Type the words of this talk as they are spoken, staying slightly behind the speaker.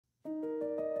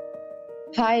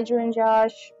Hi, Drew and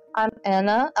Josh. I'm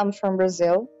Anna. I'm from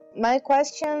Brazil. My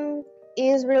question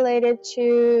is related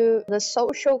to the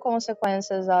social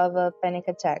consequences of a panic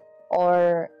attack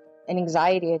or an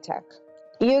anxiety attack.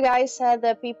 You guys said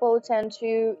that people tend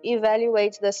to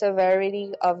evaluate the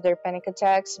severity of their panic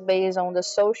attacks based on the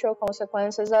social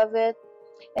consequences of it.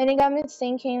 And it got me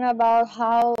thinking about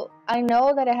how I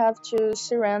know that I have to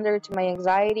surrender to my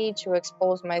anxiety, to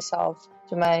expose myself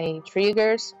to my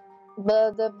triggers.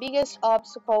 But the biggest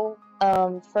obstacle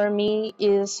for me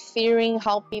is fearing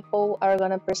how people are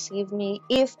going to perceive me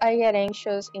if I get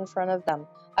anxious in front of them.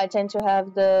 I tend to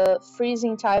have the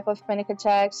freezing type of panic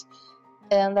attacks,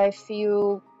 and I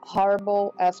feel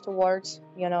horrible afterwards.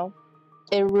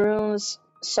 It ruins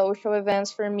social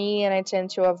events for me, and I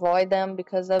tend to avoid them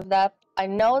because of that. I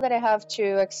know that I have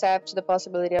to accept the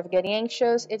possibility of getting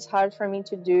anxious. It's hard for me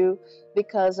to do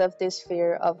because of this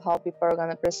fear of how people are going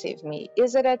to perceive me.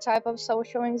 Is it a type of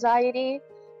social anxiety?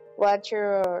 What's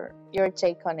your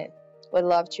take on it? Would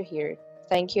love to hear it.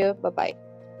 Thank you. Bye bye.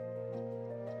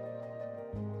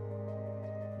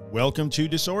 Welcome to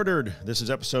Disordered. This is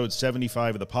episode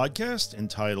 75 of the podcast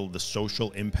entitled The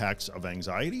Social Impacts of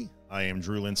Anxiety. I am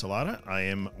Drew Linsalata. I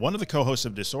am one of the co-hosts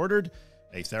of Disordered,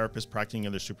 a therapist practicing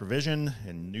under supervision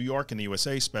in New York and the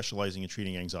USA, specializing in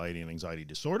treating anxiety and anxiety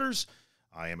disorders.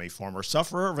 I am a former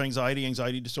sufferer of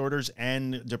anxiety disorders,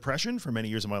 and depression for many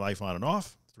years of my life on and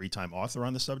off. 3-time author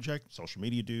on the subject, social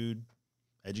media dude,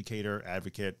 educator,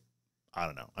 advocate. I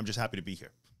don't know. I'm just happy to be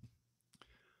here.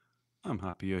 I'm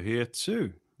happy you're here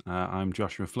too. I'm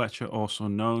Joshua Fletcher, also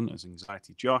known as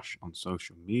Anxiety Josh on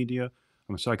social media.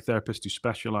 I'm a psychotherapist who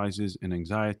specializes in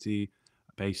anxiety,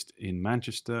 based in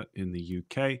Manchester in the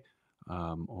UK.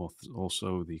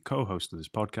 Also the co-host of this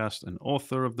podcast and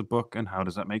author of the book, And How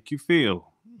Does That Make You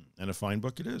Feel? And a fine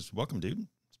book it is. Welcome, dude.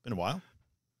 It's been a while.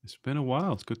 It's been a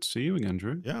while. It's good to see you again,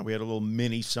 Drew. Yeah, we had a little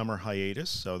mini summer hiatus.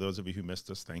 So those of you who missed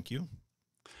us, thank you.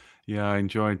 Yeah, I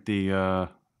enjoyed the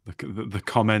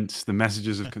comments, the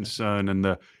messages of concern,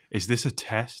 and is this a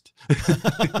test?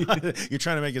 You're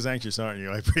trying to make us anxious, aren't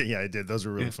you? Yeah, I did. Those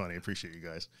were really funny. I appreciate you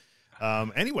guys.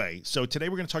 Anyway, so today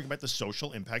we're going to talk about the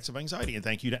social impacts of anxiety. And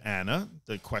thank you to Anna,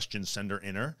 the question sender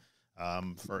inner,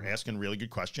 for asking a really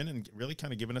good question and really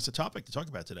kind of giving us a topic to talk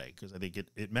about today, because I think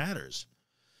it matters.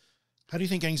 How do you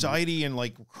think anxiety and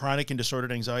like chronic and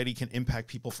disordered anxiety can impact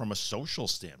people from a social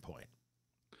standpoint?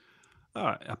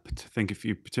 I think if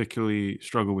you particularly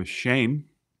struggle with shame,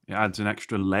 it adds an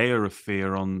extra layer of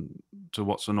fear on to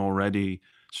what's an already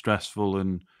stressful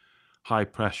and high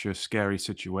pressure, scary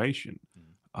situation.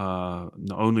 Not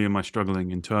only am I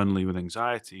struggling internally with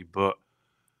anxiety, but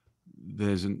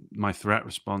my threat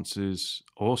response is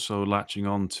also latching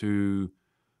on to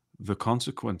the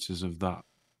consequences of that.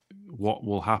 What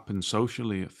will happen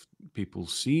socially if people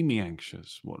see me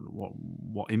anxious?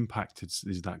 What impact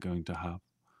is that going to have?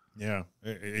 Yeah,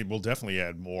 it will definitely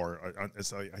add more. I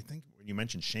think when you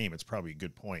mentioned shame, it's probably a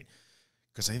good point,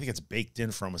 because I think it's baked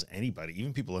in for almost anybody.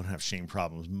 Even people who don't have shame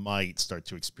problems might start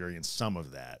to experience some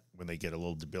of that when they get a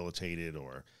little debilitated,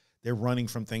 or they're running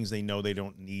from things they know they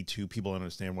don't need to. People don't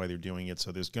understand why they're doing it,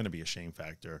 so there's going to be a shame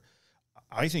factor.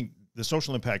 I think the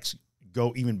social impacts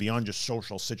go even beyond just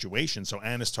social situations. So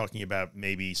Anna's talking about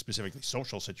maybe specifically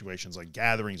social situations like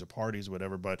gatherings or parties or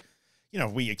whatever, but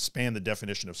if we expand the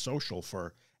definition of social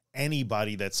for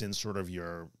anybody that's in sort of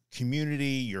your community,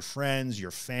 your friends,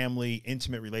 your family,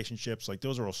 intimate relationships, like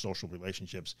those are all social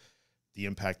relationships. The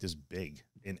impact is big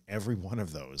in every one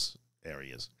of those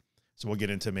areas. So we'll get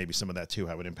into maybe some of that too,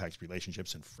 how it impacts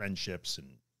relationships and friendships and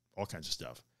all kinds of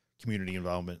stuff, community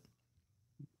involvement.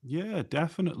 Yeah,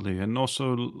 definitely. And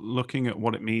also looking at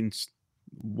what it means.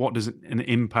 What does an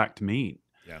impact mean?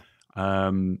 Yeah.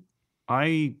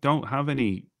 I don't have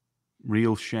any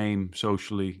real shame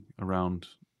socially around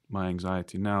my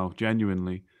anxiety now,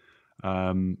 genuinely.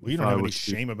 Well, you don't have any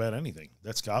shame about anything.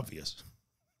 That's obvious.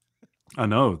 I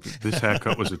know. This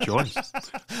haircut was a choice.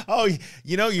 Oh,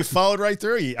 you followed right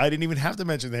through. I didn't even have to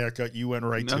mention the haircut. You went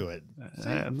right to it.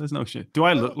 There's no shame. Do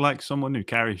I look like someone who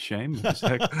carries shame?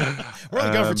 We're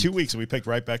only gone for 2 weeks and we picked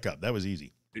right back up. That was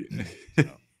easy.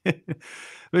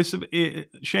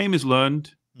 Shame is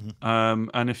learned. Mm-hmm.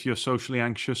 And if you're socially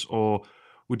anxious, or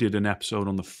we did an episode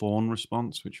on the fawn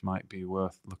response, which might be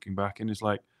worth looking back in, is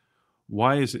like,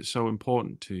 why is it so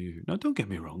important to you? Now, don't get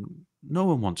me wrong. No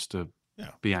one wants to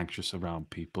be anxious around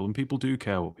people, and people do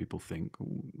care what people think.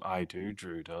 I do,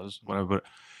 Drew does, whatever. But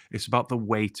it's about the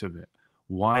weight of it.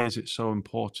 Why is it so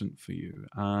important for you?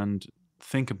 And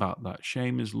think about that.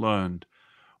 Shame is learned.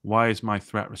 Why is my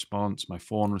threat response, my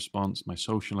fawn response, my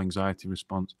social anxiety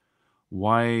response,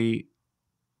 why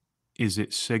is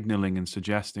it signaling and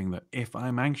suggesting that if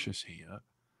I'm anxious here,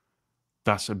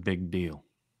 that's a big deal?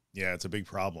 Yeah, it's a big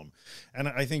problem. And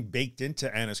I think baked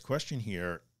into Anna's question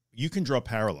here, you can draw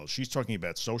parallels. She's talking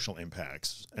about social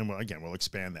impacts. And again, we'll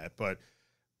expand that. But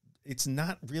it's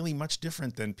not really much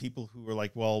different than people who are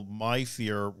like, well, my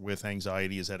fear with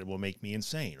anxiety is that it will make me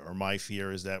insane, or my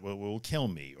fear is that it will kill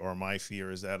me, or my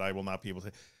fear is that I will not be able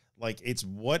to, like, it's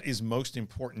what is most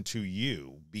important to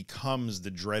you becomes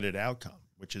the dreaded outcome,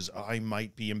 which is I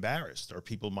might be embarrassed, or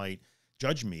people might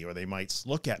judge me, or they might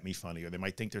look at me funny, or they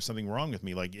might think there's something wrong with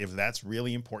me. Like, if that's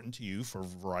really important to you for a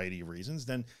variety of reasons,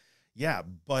 then yeah,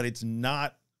 but it's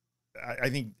not, I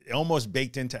think almost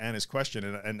baked into Anna's question,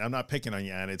 and I'm not picking on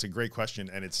you, Anna. It's a great question,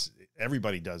 and it's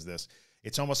everybody does this.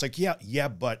 It's almost like, yeah,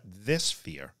 but this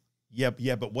fear,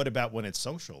 yeah, but what about when it's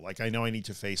social? Like, I know I need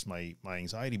to face my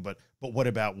anxiety, but what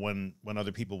about when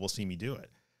other people will see me do it,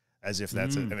 as if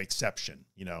that's an exception,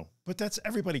 you know? But that's,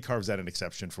 everybody carves out an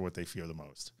exception for what they fear the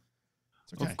most.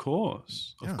 It's okay. Of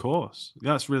course.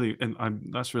 That's really,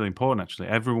 that's really important. Actually,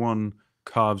 everyone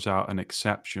carves out an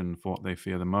exception for what they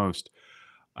fear the most.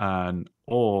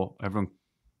 Or everyone,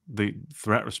 the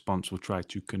threat response will try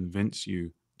to convince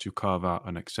you to carve out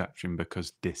an exception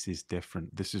because this is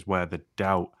different. This is where the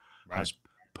doubt has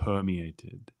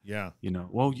permeated. Yeah. You know,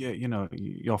 well, yeah, you know,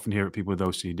 you often hear it, people with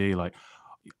OCD, like,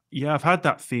 yeah, I've had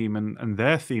that theme and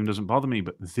their theme doesn't bother me,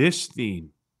 but this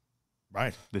theme,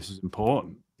 this is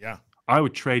important. Yeah. I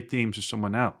would trade themes with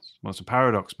someone else. Well, it's a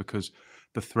paradox because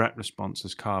the threat response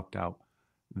has carved out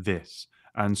this.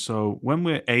 And so when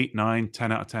we're 8, 9,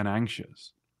 10 out of 10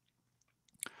 anxious,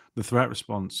 the threat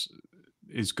response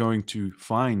is going to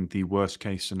find the worst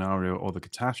case scenario or the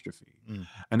catastrophe.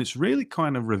 And it's really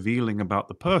kind of revealing about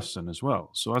the person as well.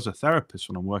 So as a therapist,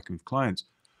 when I'm working with clients,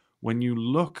 when you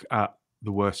look at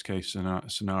the worst case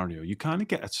scenario, you kind of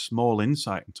get a small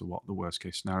insight into what the worst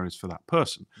case scenario is for that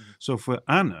person. So for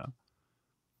Anna,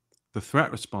 the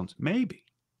threat response, maybe,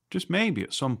 just maybe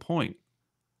at some point,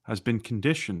 has been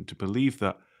conditioned to believe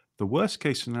that the worst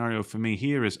case scenario for me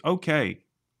here is, okay,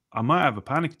 I might have a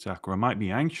panic attack, or I might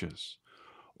be anxious,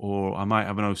 or I might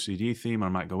have an OCD theme, or I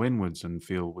might go inwards and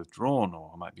feel withdrawn,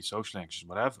 or I might be socially anxious,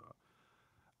 whatever.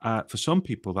 For some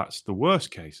people, that's the worst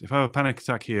case. If I have a panic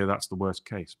attack here, that's the worst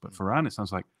case. But for Anne, it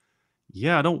sounds like,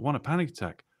 yeah, I don't want a panic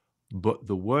attack. But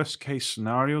the worst case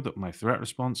scenario that my threat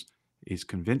response is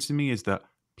convincing me is that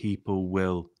people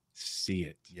will see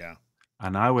it. Yeah.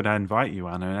 And I would invite you,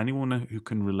 Anna, and anyone who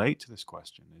can relate to this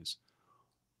question, is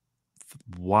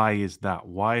why is that?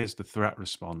 Why is the threat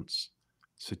response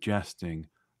suggesting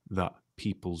that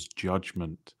people's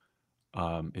judgment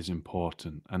is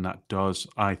important? And that does,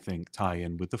 I think, tie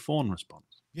in with the fawn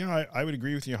response. Yeah, I would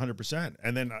agree with you 100%.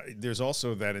 And then there's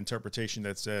also that interpretation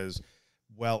that says,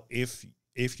 well, if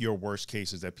your worst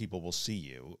case is that people will see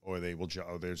you, or they will,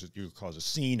 you'll cause a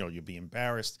scene, or you'll be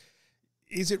embarrassed,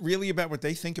 is it really about what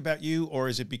they think about you, or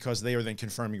is it because they are then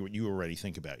confirming what you already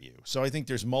think about you? So I think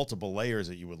there's multiple layers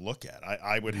that you would look at.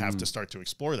 I would have to start to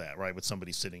explore that, right? With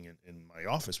somebody sitting in my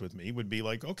office with me would be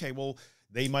like, okay, well,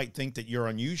 they might think that you're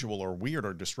unusual or weird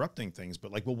or disrupting things,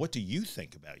 but like, well, what do you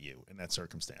think about you in that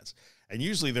circumstance? And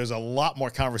usually there's a lot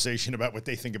more conversation about what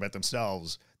they think about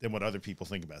themselves than what other people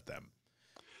think about them.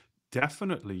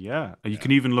 Definitely, yeah. You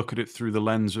can even look at it through the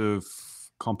lens of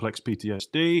complex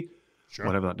PTSD,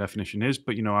 whatever that definition is.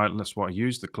 But, you know, that's what I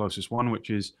use, the closest one, which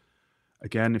is,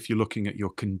 again, if you're looking at your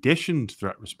conditioned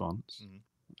threat response.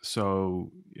 So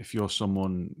if you're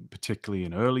someone particularly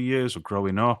in early years or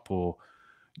growing up, or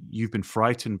you've been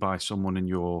frightened by someone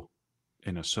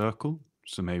in a circle,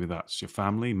 so maybe that's your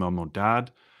family, mom or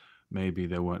dad, maybe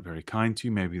they weren't very kind to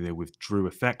you, maybe they withdrew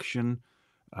affection,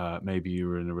 maybe you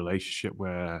were in a relationship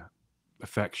where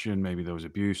affection, maybe there was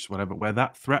abuse, whatever, where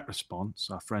that threat response,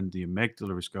 our friend the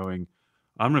amygdala, is going,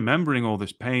 I'm remembering all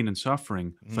this pain and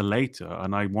suffering for later,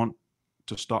 and I want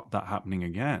to stop that happening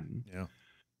again. Yeah.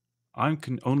 I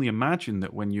can only imagine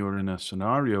that when you're in a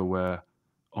scenario where,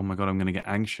 oh my God, I'm going to get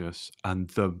anxious, and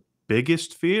the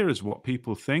biggest fear is what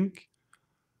people think,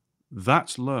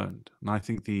 that's learned. And I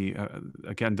think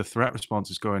again, the threat response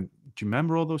is going, do you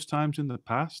remember all those times in the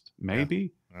past?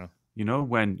 Maybe. Yeah. You know,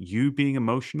 when you being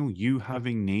emotional, you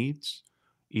having needs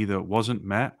either wasn't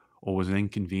met or was an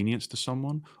inconvenience to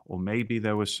someone, or maybe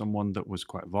there was someone that was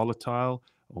quite volatile,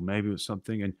 or maybe it was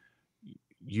something, and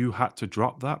you had to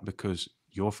drop that because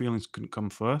your feelings couldn't come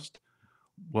first.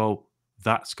 Well,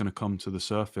 that's going to come to the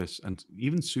surface and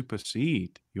even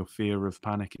supersede your fear of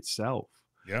panic itself.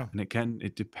 Yeah. And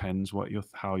it depends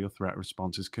how your threat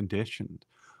response is conditioned.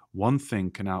 One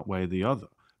thing can outweigh the other.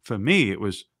 For me, it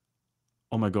was,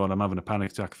 oh my God, I'm having a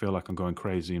panic attack. I feel like I'm going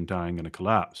crazy. I'm dying, going to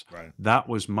collapse. Right. That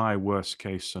was my worst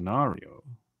case scenario.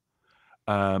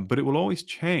 But it will always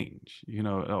change,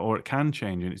 or it can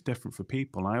change, and it's different for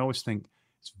people. And I always think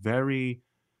it's very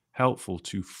helpful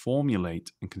to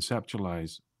formulate and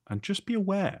conceptualize and just be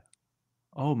aware.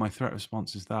 Oh, my threat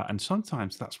response is that. And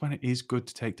sometimes that's when it is good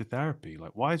to take to therapy.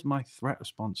 Like, why is my threat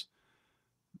response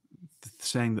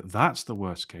saying that that's the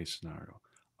worst case scenario?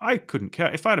 I couldn't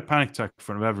care. If I had a panic attack in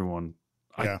front of everyone,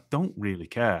 I Yeah. don't really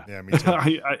care. Yeah, me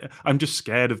too. I'm just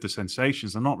scared of the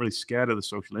sensations. I'm not really scared of the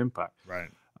social impact. Right.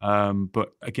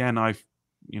 But again, I've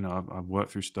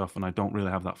worked through stuff and I don't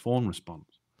really have that fawn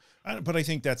response. But I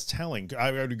think that's telling.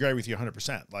 I would agree with you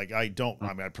 100%. Like, I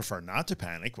mean, I prefer not to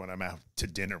panic when I'm out to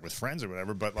dinner with friends or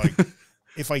whatever. But like,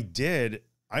 if I did,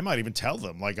 I might even tell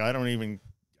them, like, I don't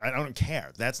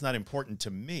care. That's not important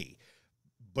to me.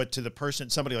 But to the person,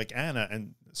 somebody like Anna,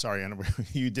 and sorry, Anna,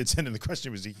 you did send in the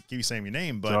question, was you keep saying your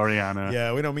name, but sorry, Anna.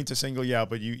 Yeah, we don't mean to single you out,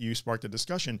 but you sparked a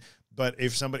discussion. But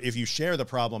if you share the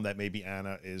problem that maybe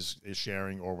Anna is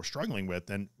sharing or we're struggling with,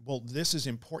 then, well, this is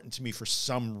important to me for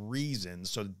some reason.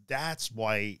 So that's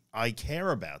why I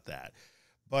care about that.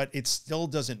 But it still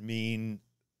doesn't mean,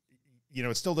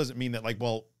 that, like,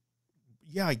 well,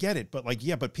 yeah, I get it. But like,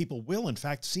 yeah, but people will in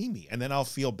fact see me and then I'll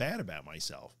feel bad about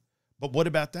myself. But what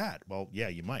about that? Well, yeah,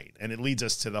 you might. And it leads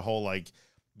us to the whole, like,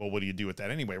 well, what do you do with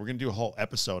that anyway? We're going to do a whole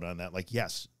episode on that. Like,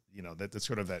 yes, that's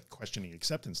sort of that questioning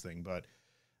acceptance thing. But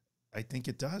I think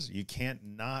it does. You can't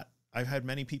not. I've had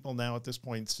many people now at this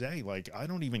point say, like, I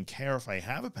don't even care if I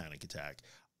have a panic attack.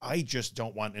 I just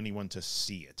don't want anyone to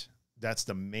see it. That's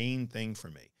the main thing for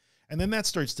me. And then that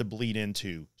starts to bleed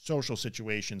into social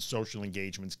situations, social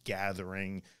engagements,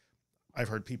 gathering. I've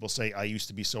heard people say, I used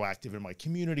to be so active in my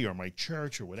community or my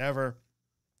church or whatever.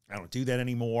 I don't do that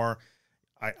anymore.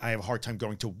 I have a hard time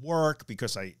going to work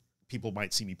because people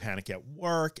might see me panic at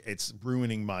work. It's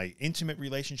ruining my intimate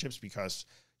relationships because,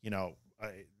 I'm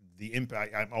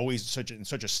always in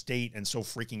such a state and so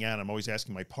freaking out. I'm always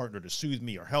asking my partner to soothe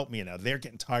me or help me. And now they're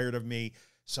getting tired of me.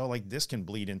 So like this can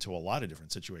bleed into a lot of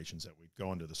different situations that would go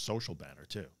under the social banner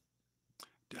too.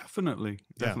 Definitely.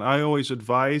 Yeah. I always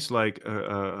advise like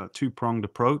a two-pronged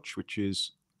approach, which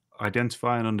is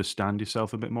identify and understand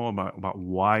yourself a bit more about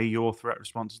why your threat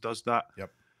response does that. Yep.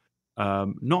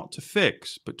 Not to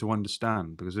fix, but to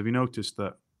understand. Because have you noticed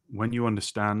that when you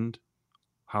understand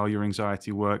how your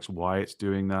anxiety works, why it's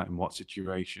doing that, in what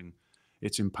situation,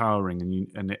 it's empowering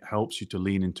and it helps you to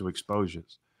lean into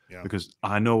exposures. Yeah. Because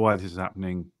I know why this is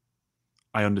happening.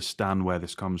 I understand where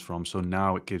this comes from. So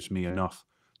now it gives me enough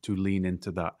to lean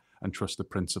into that and trust the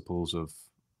principles of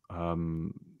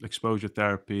exposure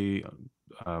therapy,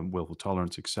 willful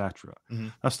tolerance, etc. Mm-hmm.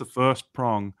 That's the first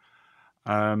prong.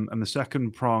 And the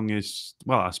second prong is,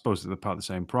 well, I suppose they're part of the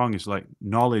same prong, is like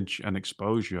knowledge and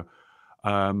exposure.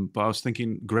 But I was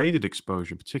thinking graded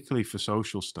exposure, particularly for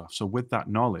social stuff. So with that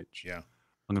knowledge, Yeah.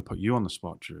 I'm going to put you on the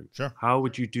spot, Drew. Sure. How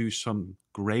would you do some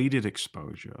graded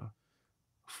exposure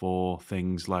for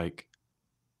things like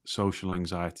social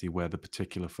anxiety, where the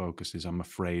particular focus is I'm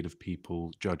afraid of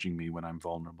people judging me when I'm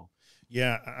vulnerable?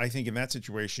 Yeah, I think in that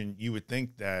situation, you would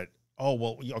think that, oh,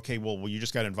 well, okay, well, you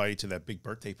just got invited to that big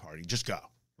birthday party. Just go.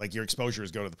 Like your exposure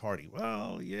is go to the party.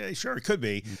 Well, yeah, sure, it could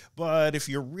be. But if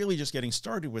you're really just getting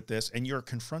started with this and you're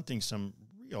confronting some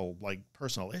real like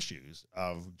personal issues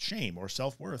of shame or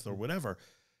self-worth or whatever,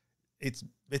 it's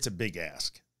a big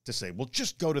ask to say, well,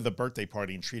 just go to the birthday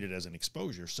party and treat it as an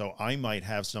exposure. So I might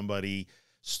have somebody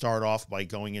start off by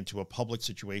going into a public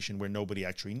situation where nobody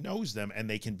actually knows them and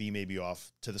they can be maybe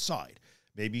off to the side.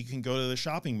 Maybe you can go to the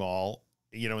shopping mall,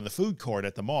 in the food court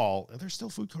at the mall. Are there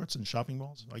still food courts in shopping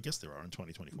malls? I guess there are in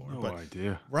 2024. No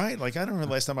idea. Right? Like, I don't know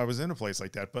the last time I was in a place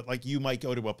like that, but like you might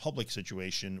go to a public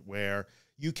situation where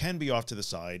you can be off to the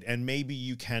side and maybe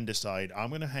you can decide, I'm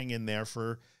going to hang in there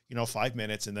for, 5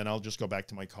 minutes and then I'll just go back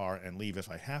to my car and leave if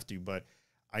I have to. But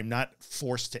I'm not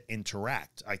forced to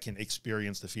interact. I can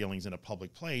experience the feelings in a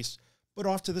public place, but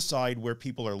off to the side where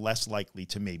people are less likely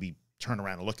to maybe turn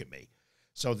around and look at me.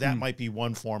 So that might be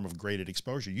one form of graded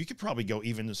exposure. You could probably go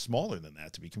even smaller than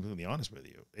that, to be completely honest with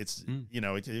you. It's,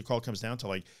 it all comes down to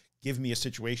like, give me a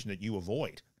situation that you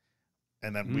avoid.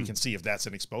 And then we can see if that's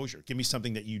an exposure. Give me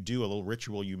something that you do, a little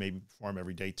ritual you maybe perform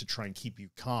every day to try and keep you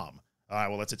calm. All right,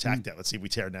 well, let's attack that. Let's see if we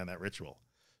tear down that ritual.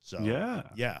 So, yeah.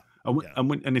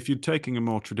 And if you're taking a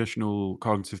more traditional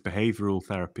cognitive behavioral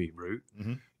therapy route,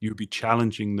 you'd be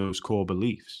challenging those core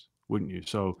beliefs, wouldn't you?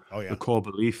 So the core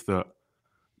belief that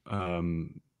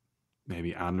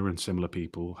maybe Anna and similar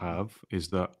people have is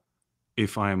that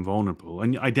if I am vulnerable,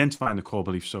 and identifying the core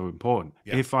belief is so important.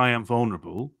 Yeah. If I am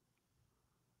vulnerable,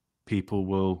 people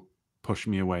will push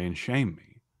me away and shame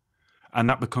me. And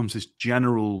that becomes this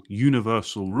general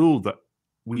universal rule that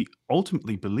we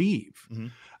ultimately believe.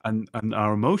 And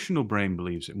our emotional brain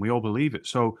believes it, and we all believe it.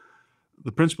 So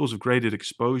the principles of graded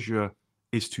exposure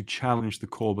is to challenge the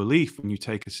core belief when you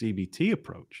take a CBT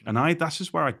approach. And this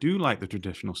is where I do like the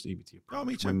traditional CBT approach. Oh,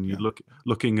 me too. When you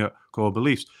looking at core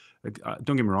beliefs.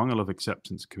 Don't get me wrong, I love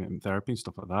acceptance commitment therapy and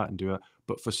stuff like that and do it.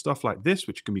 But for stuff like this,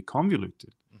 which can be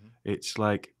convoluted, it's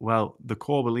like, well, the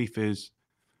core belief is,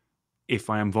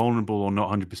 if I am vulnerable or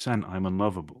not 100%, I'm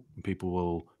unlovable. And people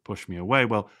will push me away.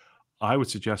 Well, I would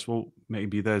suggest, well,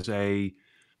 maybe there's a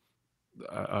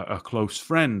close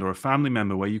friend or a family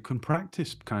member where you can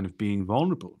practice kind of being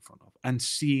vulnerable in front of and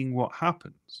seeing what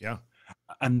happens. Yeah.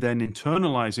 And then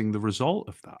internalizing the result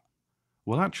of that.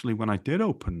 Well, actually, when I did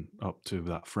open up to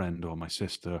that friend or my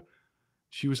sister,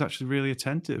 she was actually really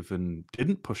attentive and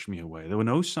didn't push me away. There were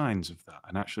no signs of that.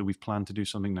 And actually, we've planned to do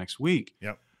something next week.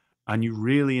 Yep. And you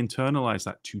really internalize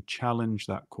that to challenge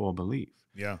that core belief.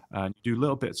 Yeah. And you do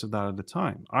little bits of that at a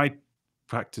time. I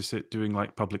practice it doing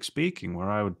like public speaking, where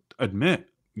I would admit,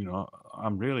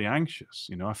 I'm really anxious.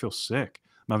 I feel sick.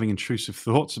 I'm having intrusive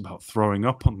thoughts about throwing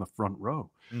up on the front row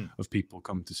of people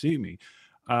come to see me.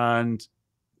 And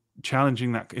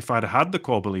challenging that, if I'd had the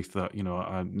core belief that,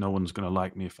 no one's going to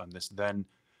like me if I'm this, then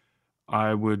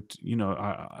I would,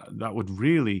 that would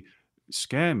really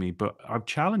scare me. But I've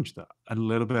challenged that a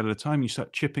little bit at a time. You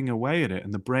start chipping away at it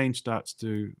and the brain starts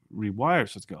to rewire. It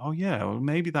starts to go, oh yeah, well,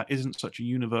 maybe that isn't such a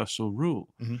universal rule.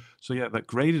 So yeah, that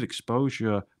graded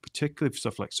exposure, particularly for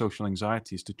stuff like social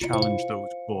anxiety, is to challenge those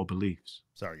core beliefs.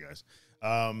 Sorry, guys.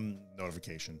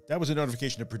 Notification. That was a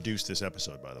notification to produce this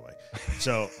episode, by the way.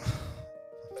 So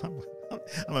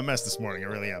I'm a mess this morning. I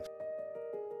really am.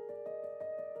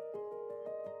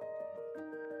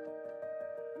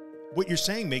 What you're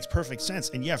saying makes perfect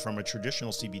sense. And yeah, from a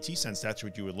traditional CBT sense, that's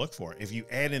what you would look for. If you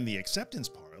add in the acceptance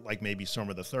part, like maybe some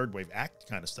of the third wave ACT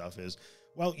kind of stuff is,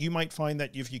 well, you might find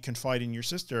that if you confide in your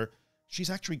sister, she's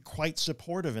actually quite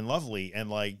supportive and lovely and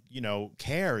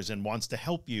cares and wants to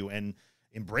help you and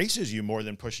embraces you more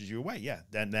than pushes you away. Yeah,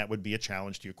 then that would be a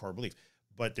challenge to your core belief.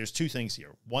 But there's two things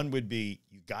here. One would be,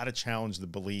 you got to challenge the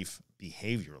belief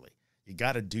behaviorally. You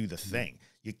got to do the thing.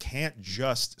 You can't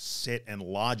just sit and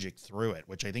logic through it,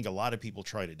 which I think a lot of people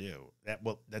try to do.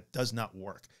 That does not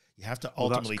work. You have to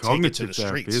ultimately take it to the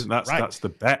streets. That's the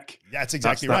Beck. That's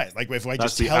exactly right. Like if I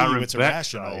just tell you it's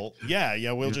irrational,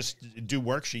 we'll just do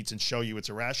worksheets and show you it's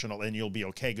irrational and you'll be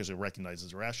okay because it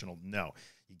recognizes irrational. No,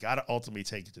 you got to ultimately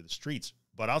take it to the streets.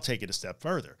 But I'll take it a step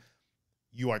further.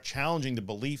 You are challenging the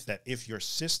belief that if your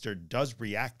sister does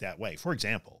react that way, for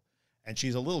example, and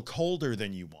she's a little colder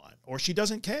than you want, or she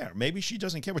doesn't care. Maybe she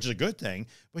doesn't care, which is a good thing,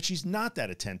 but she's not that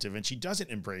attentive and she doesn't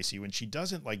embrace you and she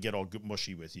doesn't get all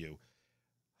mushy with you.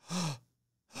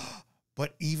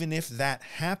 But even if that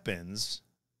happens,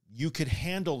 you could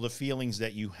handle the feelings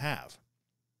that you have.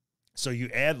 So you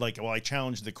add I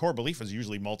challenge the core belief is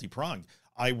usually multi-pronged.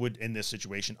 I would, in this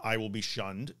situation, I will be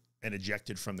shunned and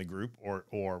ejected from the group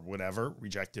or whatever,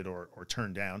 rejected or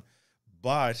turned down.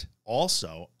 But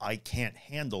also, I can't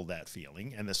handle that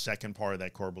feeling. And the second part of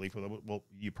that core belief, well,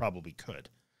 you probably could.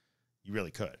 You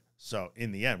really could. So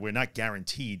in the end, we're not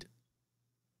guaranteed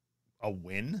a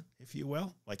win, if you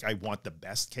will. Like, I want the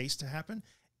best case to happen.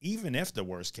 Even if the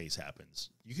worst case happens,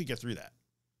 you could get through that.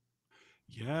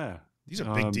 Yeah. These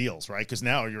are big deals, right? Because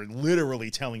now you're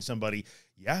literally telling somebody,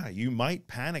 yeah, you might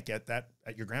panic at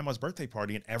your grandma's birthday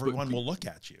party and everyone will look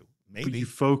at you. Maybe. But you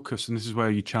focus, and this is where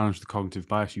you challenge the cognitive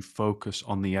bias, you focus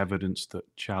on the evidence that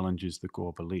challenges the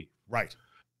core belief. Right.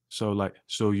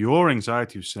 So your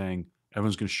anxiety was saying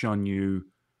everyone's going to shun you,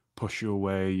 push you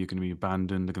away, you're going to be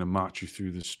abandoned, they're going to march you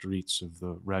through the streets of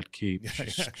the Red Keep,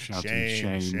 shouting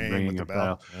shame, ringing a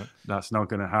bell. Yep. That's not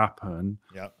going to happen.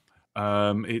 Yep.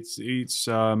 It's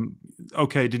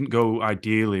okay, it didn't go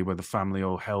ideally where the family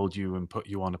all held you and put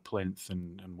you on a plinth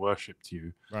and worshipped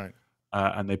you. Right.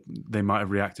 And they might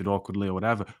have reacted awkwardly or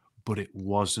whatever, but it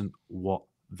wasn't what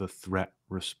the threat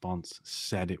response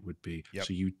said it would be. Yep.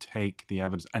 So you take the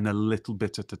evidence and a little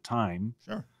bit at a time.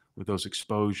 Sure. With those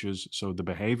exposures. So the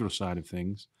behavioral side of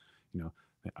things, the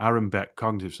Aaron Beck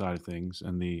cognitive side of things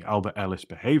and the Albert Ellis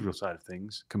behavioral side of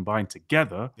things combined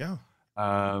together. Yeah.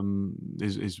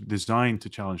 Is designed to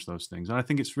challenge those things. And I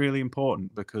think it's really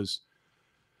important because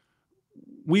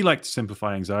we like to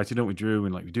simplify anxiety, don't we, Drew?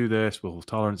 And we do this, willful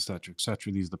tolerance, et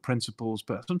cetera. These are the principles,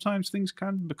 but sometimes things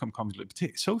can become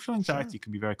convoluted. Social anxiety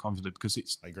can be very convoluted because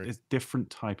it's a different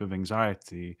type of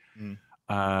anxiety.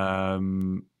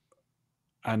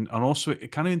 And also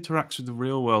it kind of interacts with the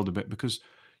real world a bit because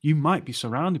you might be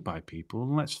surrounded by people,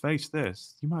 and let's face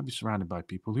this, you might be surrounded by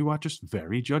people who are just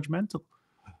very judgmental.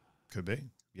 Could be.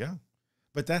 Yeah.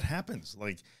 But that happens.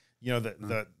 Like, you know,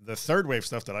 Mm. the third wave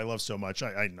stuff that I love so much,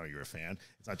 I know you're a fan.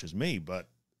 It's not just me, but,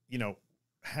 you know,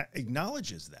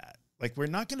 acknowledges that. Like, we're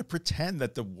not going to pretend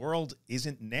that the world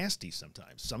isn't nasty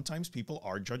sometimes. Sometimes people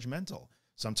are judgmental.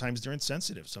 Sometimes they're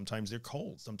insensitive. Sometimes they're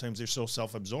cold. Sometimes they're so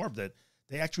self-absorbed that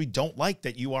they actually don't like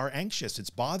that you are anxious. It's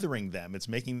bothering them.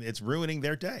 It's ruining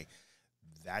their day.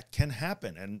 That can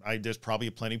happen. And there's probably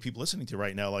plenty of people listening to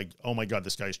right now, like, oh my God,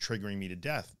 this guy's triggering me to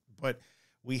death. But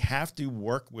we have to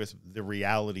work with the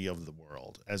reality of the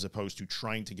world as opposed to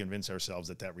trying to convince ourselves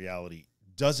that that reality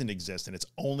doesn't exist and it's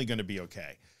only going to be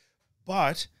okay.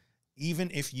 But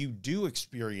even if you do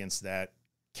experience that,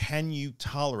 can you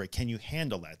tolerate, can you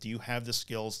handle that? Do you have the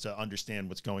skills to understand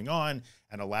what's going on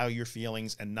and allow your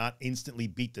feelings and not instantly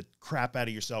beat the crap out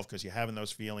of yourself because you're having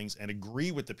those feelings and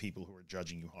agree with the people who are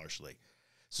judging you harshly?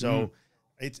 So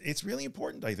it's really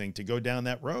important, I think, to go down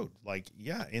that road. Like,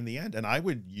 yeah, in the end, and I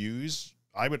would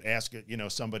ask, you know,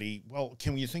 somebody, well,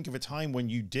 can you think of a time when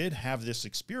you did have this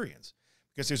experience?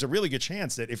 Because there's a really good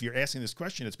chance that if you're asking this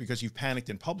question, it's because you've panicked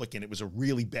in public and it was a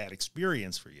really bad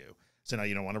experience for you. So now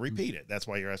you don't want to repeat it. That's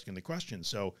why you're asking the question.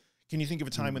 So can you think of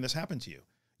a time when this happened to you?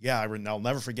 Yeah, I'll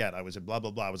never forget. I was at blah,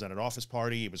 blah, blah. I was at an office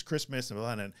party. It was Christmas and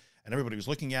blah, and everybody was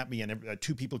looking at me, and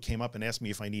two people came up and asked me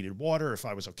if I needed water, if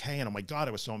I was okay. And oh my God,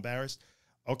 I was so embarrassed.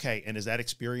 Okay. And is that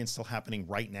experience still happening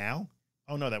right now?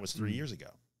 Oh no, that was 3 years ago.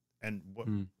 And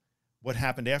what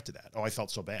happened after that? Oh, I felt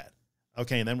so bad.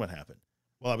 Okay. And then what happened?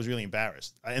 Well, I was really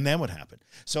embarrassed. And then what happened?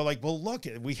 So like, well, look,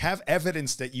 we have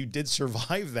evidence that you did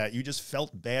survive that. You just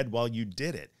felt bad while you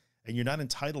did it. And you're not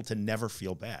entitled to never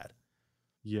feel bad.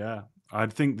 Yeah. I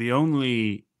think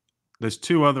there's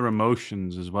two other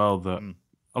emotions as well that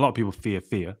a lot of people fear.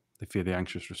 They fear the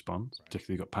anxious response,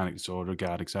 particularly got panic disorder,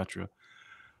 GAD, etc.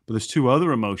 But there's two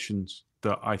other emotions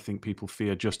that I think people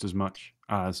fear just as much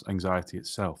as anxiety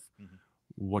itself.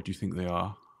 What do you think they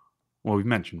are? Well, we've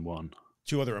mentioned one.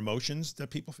 Two other emotions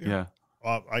that people fear?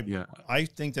 Yeah. I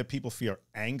think that people fear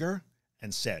anger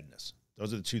and sadness.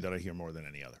 Those are the two that I hear more than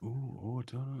any other. Ooh,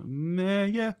 I don't know.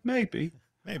 Yeah, maybe.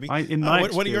 Maybe.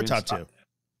 What are your top two?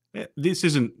 This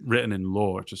isn't written in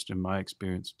law, just in my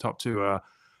experience. Top two are,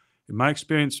 in my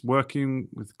experience, working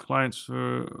with clients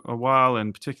for a while,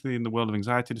 and particularly in the world of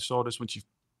anxiety disorders, once you've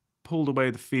pulled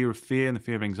away the fear and the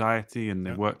fear of anxiety, and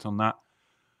they've worked on that,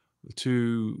 the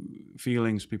two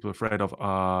feelings people are afraid of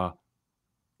are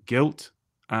guilt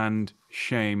and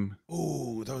shame.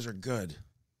 Ooh, those are good.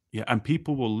 Yeah, and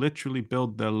people will literally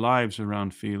build their lives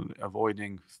around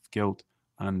avoiding guilt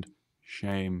and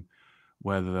shame,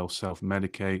 whether they'll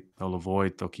self-medicate,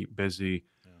 they'll keep busy.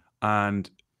 And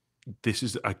this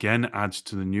is, again, adds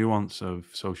to the nuance of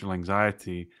social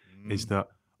anxiety, is that,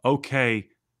 okay,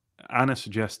 Anna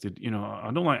suggested, you know,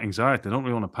 I don't like anxiety. I don't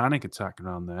really want a panic attack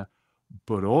around there.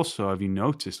 But also, have you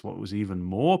noticed what was even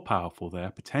more powerful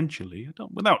there, potentially?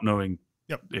 Without knowing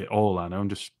it all, Anna, I'm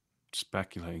just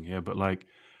speculating here, but like,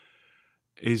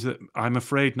 is that I'm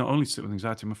afraid not only to sit with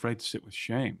anxiety, I'm afraid to sit with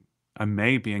shame. And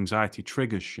maybe anxiety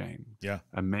triggers shame. Yeah.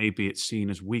 And maybe it's seen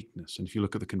as weakness. And if you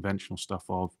look at the conventional stuff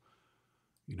of,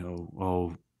 you know,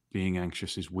 oh, being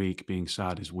anxious is weak, being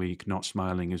sad is weak, not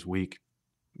smiling is weak,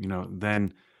 you know,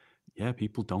 then, yeah,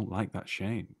 people don't like that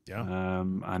shame. Yeah.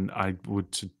 And I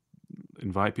would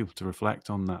invite people to reflect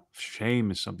on that. Shame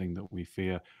is something that we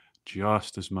fear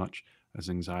just as much as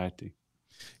anxiety.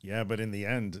 Yeah, but in the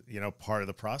end, you know, part of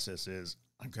the process is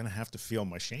I'm going to have to feel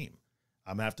my shame.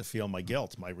 I'm going to have to feel my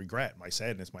guilt, my regret, my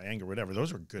sadness, my anger, whatever.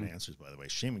 Those are good answers, by the way.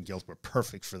 Shame and guilt were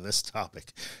perfect for this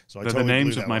topic. So They're the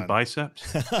names of my biceps.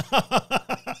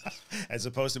 As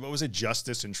opposed to, what was it?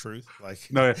 Justice and truth? Like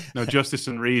no, justice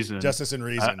and reason. Justice and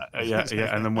reason. Yeah.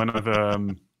 And then when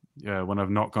I've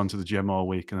not gone to the gym all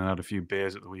week and then had a few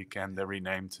beers at the weekend, they're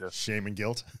renamed to shame and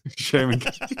guilt. Shame and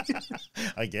guilt.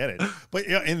 I get it. But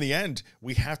yeah, in the end,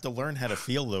 we have to learn how to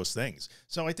feel those things.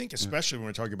 So I think especially when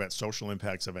we're talking about social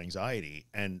impacts of anxiety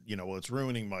and, you know, well, it's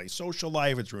ruining my social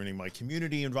life. It's ruining my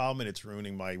community involvement. It's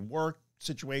ruining my work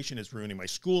situation. It's ruining my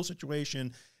school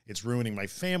situation. It's ruining my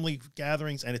family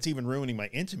gatherings. And it's even ruining my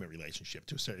intimate relationship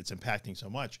too. So it's impacting so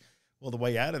much. Well, the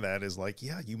way out of that is like,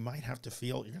 yeah, you're going to have to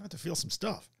feel some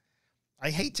stuff. I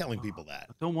hate telling people that.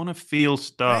 I don't want to feel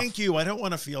stuff. Thank you. I don't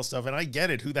want to feel stuff. And I get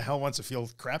it. Who the hell wants to feel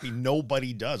crappy?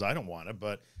 Nobody does. I don't want it,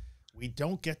 but we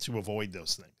don't get to avoid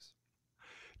those things.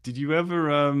 Did you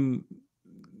ever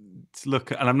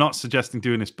look, and I'm not suggesting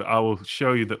doing this, but I will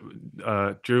show you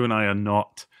that Drew and I are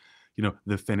not, you know,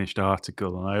 the finished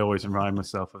article. And I always remind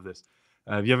myself of this.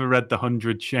 Have you ever read the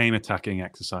 100 shame attacking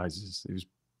exercises? It was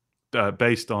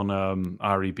based on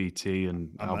REBT and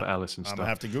I'm Albert gonna, Ellis and I'm stuff. gonna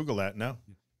have to Google that now.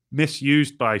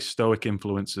 Misused by Stoic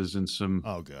influences and some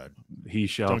Oh, good. he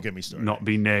shall Don't get me started. not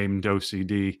be named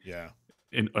OCD. Yeah.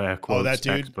 In air quotes, that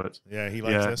dude? experts. Yeah, he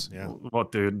likes this. Yeah.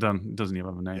 What dude? Doesn't even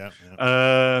have a name.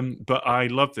 Yeah. But I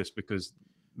love this because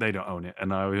they don't own it,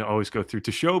 and I always go through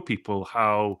to show people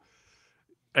how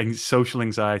social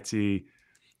anxiety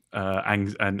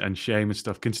and shame and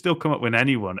stuff can still come up with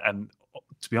anyone. And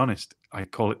to be honest, I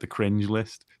call it the cringe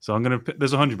list. So I'm gonna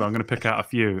there's 100, but I'm gonna pick out a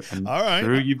few. And all right,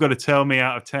 Drew, you've got to tell me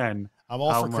out of 10 I'm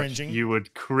all how for much cringing. you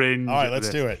would cringe. All right, let's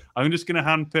this. do it. I'm just gonna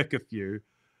handpick a few.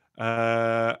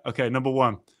 Okay, number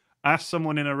 1. Ask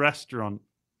someone in a restaurant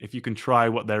if you can try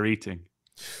what they're eating.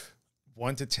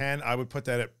 1 to 10, I would put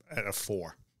that at a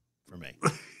 4 for me.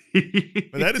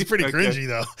 But that is pretty cringy,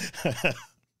 though.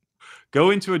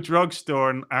 Go into a drugstore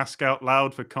and ask out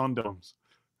loud for condoms.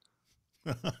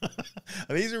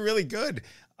 These are really good.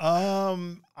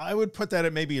 I would put that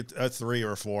at maybe a 3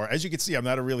 or a 4. As you can see, I'm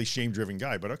not a really shame-driven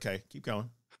guy, but okay, keep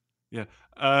going. Yeah.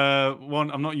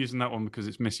 One, I'm not using that one because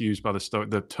it's misused by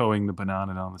the towing the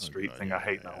banana down the street thing. I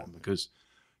hate that one because,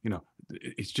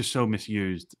 it's just so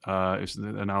misused. It's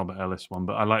an Albert Ellis one,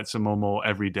 but I like some more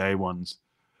everyday ones.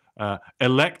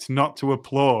 Elect not to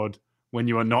applaud when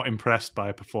you are not impressed by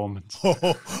a performance.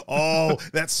 Oh,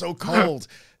 that's so cold.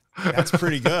 That's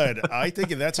pretty good. I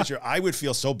think if that's what I would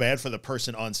feel so bad for the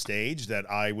person on stage that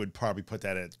I would probably put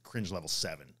that at cringe level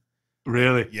 7.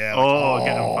 Really? Yeah.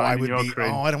 I would be.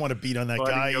 cringe. I don't want to beat on that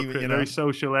guy. Even, Very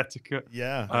social etiquette.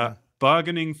 Yeah.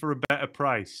 Bargaining for a better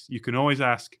price. You can always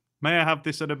ask, "May I have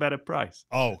this at a better price?"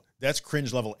 Oh, that's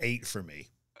cringe level 8 for me.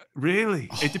 Really?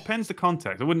 It depends the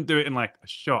context. I wouldn't do it in like a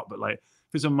shop, but like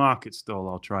if it's a market stall,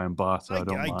 I'll try and barter. I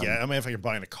don't mind. I mean, if you're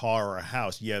buying a car or a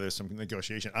house, yeah, there's some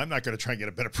negotiation. I'm not going to try and get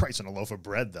a better price on a loaf of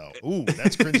bread, though. Ooh,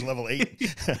 that's cringe level 8.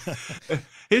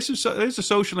 Here's a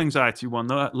social anxiety one,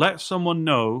 though. Let someone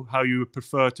know how you would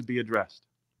prefer to be addressed.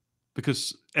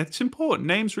 Because it's important.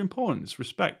 Names are important. It's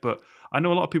respect. But I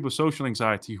know a lot of people with social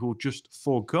anxiety who will just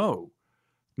forego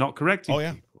not correcting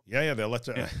people. Yeah, they'll let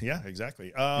you. Yeah,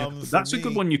 exactly. That's a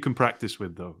good one you can practice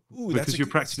with, though, because you're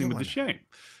practicing with the shame.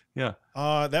 Yeah.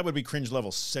 That would be cringe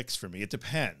level 6 for me. It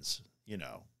depends,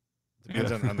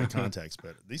 depends on the context,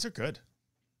 but these are good.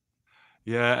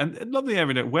 Yeah, and lovely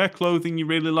everyday. Wear clothing you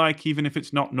really like, even if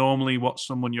it's not normally what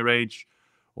someone your age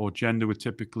or gender would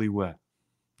typically wear.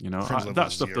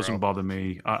 That stuff 0. doesn't bother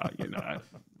me. I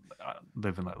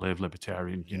live and let live,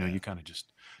 libertarian. You kind of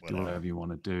just do whatever you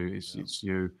want to do. It's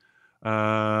you.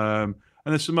 And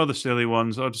there's some other silly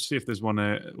ones. I'll just see if there's one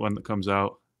that comes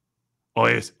out. Oh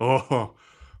yes.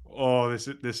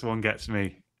 This one gets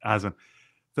me. Aslan.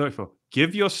 34.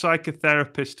 Give your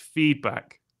psychotherapist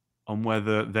feedback on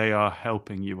whether they are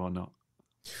helping you or not.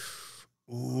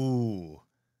 Ooh,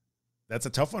 that's a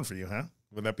tough one for you, huh?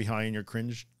 Would that be high in your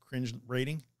cringe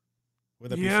rating?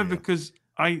 Would that be for you? Because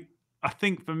I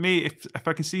think for me, if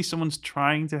I can see someone's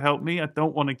trying to help me, I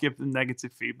don't want to give them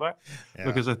negative feedback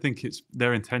because I think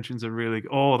their intentions are really.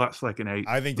 Oh, that's like an 8.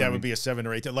 I think that would be a 7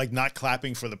 or 8. Like not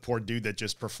clapping for the poor dude that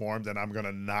just performed, and I'm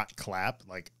gonna not clap.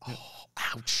 Like,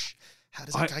 ouch! How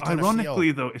does that guy gonna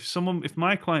ironically, feel? though, if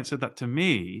my client said that to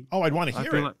me, I'd want to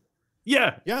hear it. Like,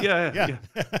 yeah.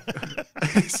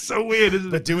 It's so weird, isn't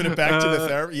it? But doing it back to the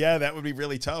therapy, that would be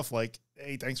really tough. Like,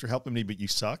 hey, thanks for helping me, but you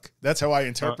suck. That's how I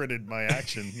interpreted my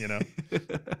action,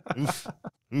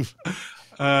 Oof.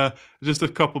 Just a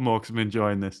couple more because I'm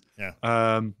enjoying this.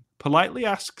 Yeah. Politely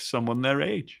ask someone their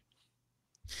age.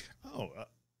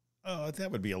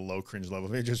 That would be a low cringe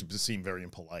level. It just seemed very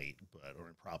impolite, or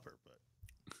improper. But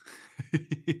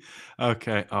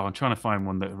okay. Oh, I'm trying to find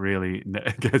one that really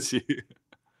gets you.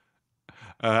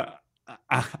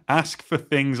 Ask for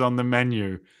things on the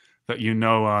menu that you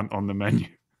know aren't on the menu.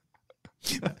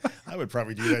 I would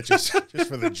probably do that just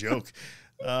for the joke.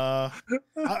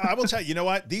 I will tell you, you know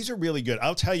what? These are really good.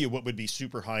 I'll tell you what would be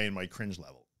super high in my cringe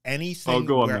level. Anything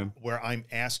where I'm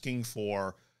asking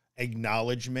for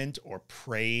acknowledgement or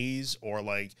praise or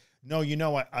like, no,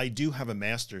 I do have a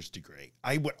master's degree.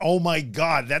 Oh my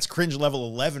God, that's cringe level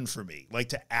 11 for me. Like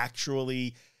to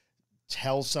actually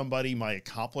tell somebody my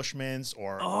accomplishments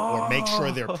or make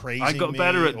sure they're praising me. I got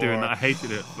better at doing that. I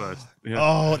hated it at first. Yeah.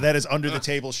 Oh, that is under the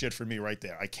table shit for me right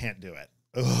there. I can't do it.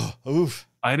 Ugh, oof.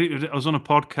 I was on a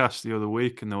podcast the other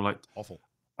week and they were like, awful.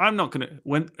 I'm not going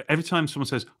to, every time someone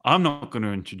says, I'm not going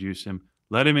to introduce him,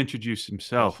 let him introduce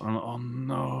himself. And I'm like, oh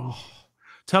no.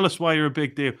 Tell us why you're a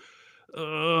big deal.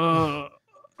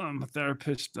 I'm a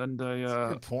therapist and That's a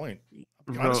good point.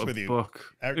 I'll be honest with you.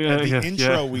 Book. The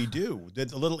intro we do, the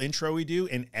little intro we do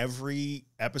in every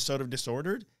episode of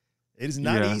Disordered, it is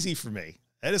not easy for me.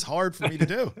 That is hard for me to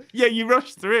do. Yeah, you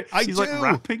rush through it. I He's do. like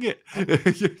rapping it.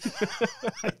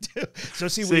 I do. So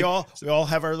see, we all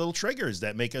have our little triggers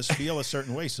that make us feel a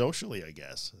certain way socially, I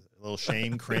guess. A little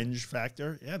shame, cringe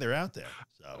factor. Yeah, they're out there.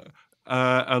 So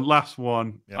and last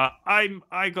one. Yep.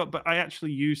 But I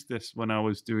actually used this when I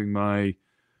was doing my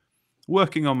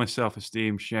working on my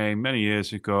self-esteem, shame many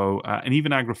years ago, and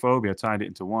even agoraphobia. I tied it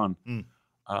into one.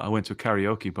 I went to a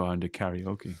karaoke bar and did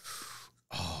karaoke.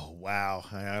 Oh, wow.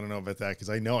 I don't know about that because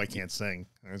I know I can't sing.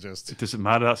 It doesn't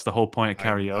matter. That's the whole point of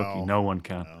karaoke. No one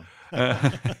can. No.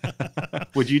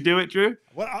 Would you do it, Drew?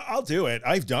 Well, I'll do it.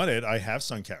 I've done it. I have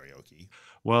sung karaoke.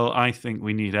 Well, I think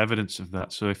we need evidence of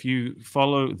that. So if you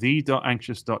follow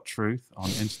the.anxious.truth on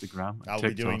Instagram, and I'll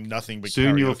TikTok, be doing nothing but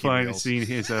soon karaoke you'll find reels. seen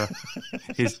his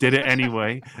did it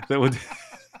anyway. That would.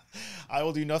 I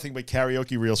will do nothing but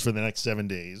karaoke reels for the next 7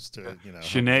 days. To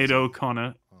Sinead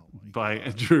O'Connor by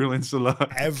Drew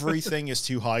Linsalar. Everything is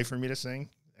too high for me to sing,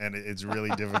 and it's really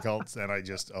difficult. And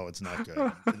it's not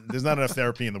good. There's not enough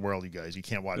therapy in the world, you guys. You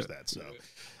can't watch that. So,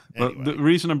 anyway. But the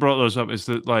reason I brought those up is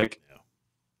that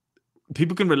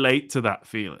people can relate to that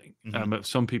feeling, but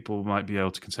some people might be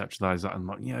able to conceptualize that and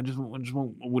like, I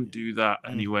wouldn't do that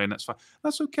anyway, and that's fine.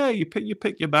 That's okay. You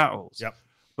pick your battles. Yep.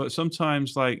 But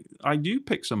sometimes, like I do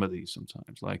pick some of these.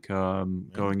 Sometimes, like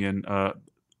going in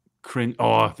cringe.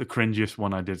 Oh, the cringiest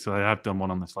one I did. So I have done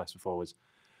one on the slice before. Was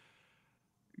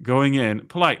going in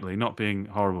politely, not being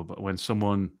horrible, but when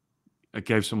I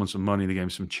gave someone some money, they gave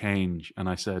me some change, and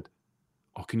I said,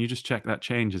 "Oh, can you just check that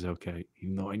change is okay?"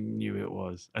 Even though I knew it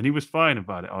was, and he was fine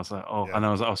about it. I was like, and I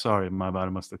was like, "Oh, sorry, my bad. I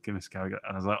must have miscarried."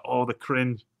 And I was like, "Oh, the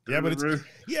cringe." But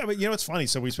it's funny.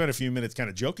 So we spent a few minutes kind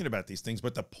of joking about these things,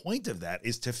 but the point of that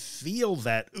is to feel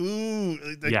that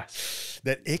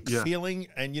that ick feeling.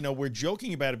 And we're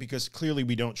joking about it because clearly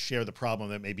we don't share the problem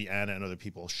that maybe Anna and other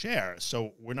people share.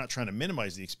 So we're not trying to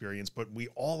minimize the experience, but we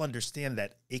all understand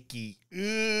that icky,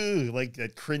 like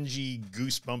that cringy,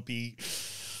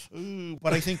 goosebumpy.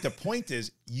 But I think the point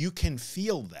is you can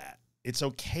feel that. It's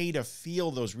okay to feel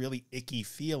those really icky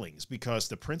feelings because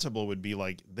the principle would be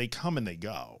like they come and they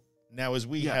go. Now, as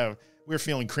we're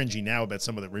feeling cringy now about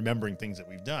some of the remembering things that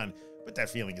we've done, but that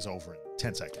feeling is over in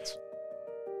 10 seconds.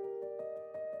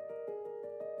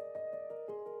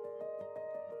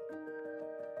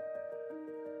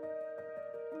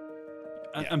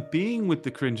 And being with the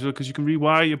cringe, because you can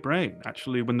rewire your brain.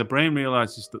 Actually, when the brain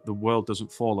realizes that the world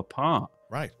doesn't fall apart,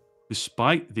 right,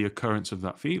 despite the occurrence of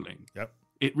that feeling,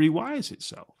 it rewires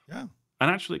itself. Yeah.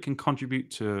 And actually it can contribute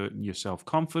to your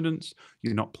self-confidence.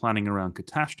 You're not planning around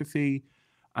catastrophe.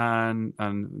 And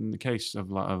in the case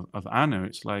of Anna,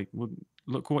 it's like, well,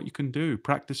 look what you can do.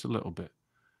 Practice a little bit.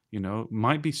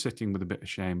 Might be sitting with a bit of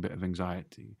shame, a bit of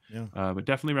anxiety. Yeah. But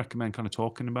definitely recommend kind of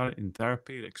talking about it in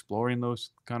therapy, exploring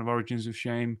those kind of origins of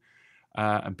shame,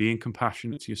 and being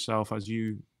compassionate to yourself as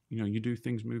you do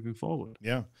things moving forward.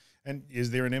 Yeah. And is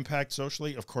there an impact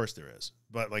socially? Of course there is.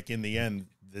 But like in the end,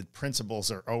 the principles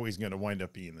are always going to wind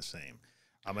up being the same.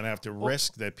 I'm going to have to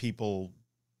risk that people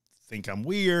think I'm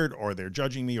weird or they're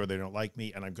judging me or they don't like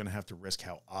me. And I'm going to have to risk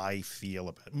how I feel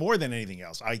about it. More than anything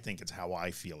else, I think it's how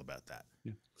I feel about that.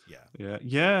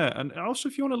 Yeah. And also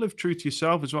if you want to live true to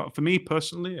yourself as well, for me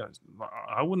personally,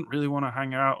 I wouldn't really want to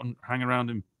hang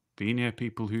around and be near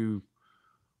people who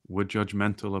were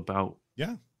judgmental about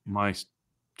my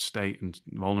state and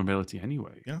vulnerability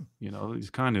anyway. It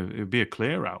would be a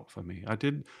clear out for me.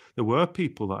 There were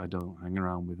people that I don't hang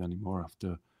around with anymore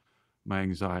after my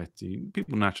anxiety.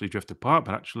 People naturally drift apart,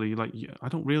 but actually I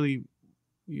don't really,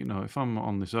 if I'm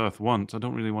on this earth once, I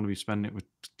don't really want to be spending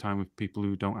time with people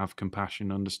who don't have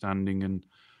compassion, understanding, and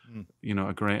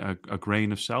a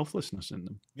grain of selflessness in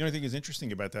them. I think is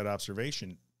interesting about that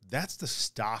observation. That's the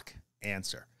stock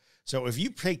answer. So if you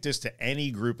take this to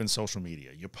any group in social media,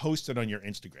 you post it on your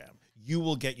Instagram, you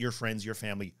will get your friends, your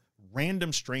family,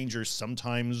 random strangers,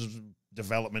 sometimes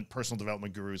personal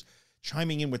development gurus,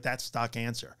 chiming in with that stock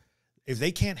answer. If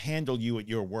they can't handle you at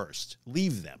your worst,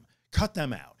 leave them, cut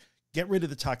them out, get rid of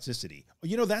the toxicity.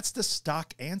 That's the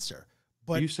stock answer.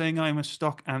 But are you saying I'm a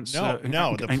stock answer?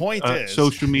 No. The point is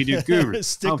social media guru.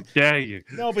 How dare you?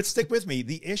 No, but stick with me.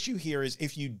 The issue here is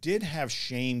if you did have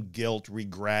shame, guilt,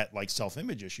 regret, like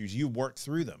self-image issues, you worked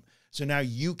through them. So now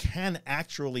you can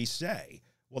actually say,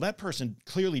 well, that person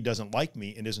clearly doesn't like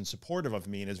me and isn't supportive of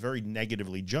me and is very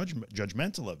negatively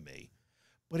judgmental of me.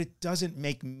 But it doesn't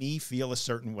make me feel a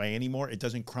certain way anymore. It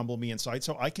doesn't crumble me inside.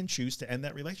 So I can choose to end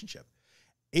that relationship.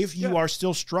 If you are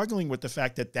still struggling with the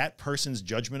fact that that person's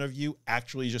judgment of you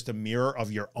actually is just a mirror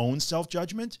of your own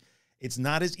self-judgment, it's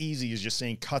not as easy as just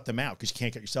saying cut them out because you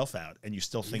can't cut yourself out and you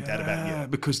still think that about you.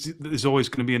 Because there's always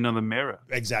going to be another mirror.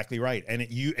 Exactly right. And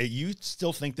you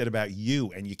still think that about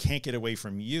you, and you can't get away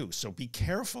from you. So be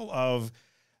careful of,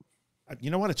 you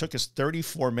know what? It took us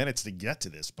 34 minutes to get to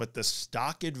this, but the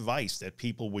stock advice that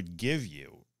people would give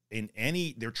you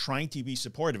they're trying to be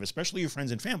supportive, especially your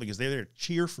friends and family, because they're there to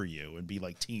cheer for you and be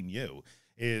like team you,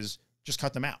 is just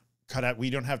cut them out. Cut out. We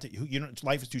don't have to,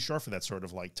 life is too short for that sort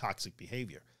of like toxic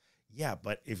behavior. Yeah.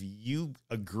 But if you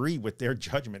agree with their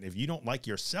judgment, if you don't like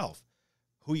yourself,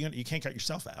 you can't cut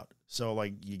yourself out. So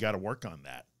like, you got to work on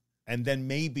that. And then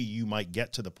maybe you might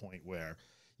get to the point where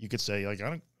you could say like,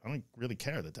 I don't really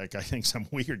care that guy thinks I'm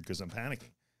weird because I'm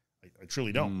panicking. I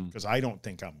truly don't, because I don't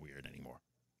think I'm weird anymore.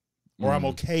 Or I'm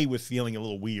okay with feeling a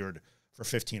little weird for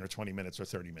 15 or 20 minutes or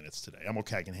 30 minutes today. I'm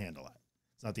okay. I can handle that.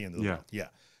 It's not the end of the world. Yeah.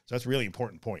 So that's a really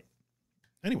important point.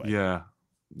 Anyway. Yeah.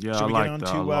 Should we get on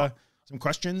to some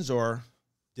questions, or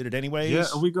did it anyways? Yeah.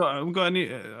 We got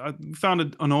any? I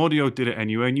found an audio did it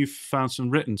anyway, and you found some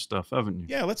written stuff, haven't you?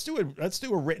 Yeah. Let's do it. Let's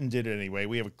do a written did it anyway.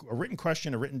 We have a written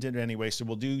question, a written did it anyway. So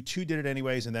we'll do 2 did it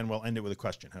anyways, and then we'll end it with a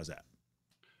question. How's that?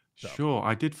 So. Sure.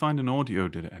 I did find an audio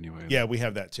did it anyway. Yeah, we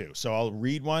have that too. So I'll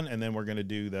read one, and then we're going to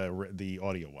do the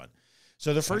audio one.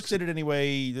 So the first did it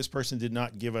anyway. This person did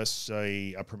not give us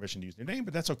a permission to use their name,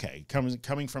 but that's okay.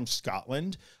 Coming from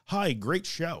Scotland. Hi, great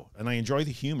show. And I enjoy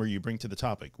the humor you bring to the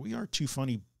topic. We are 2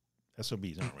 funny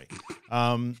SOBs, aren't we?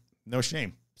 No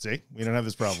shame. See, we don't have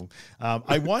this problem.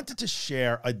 I wanted to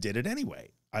share a did it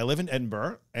anyway. I live in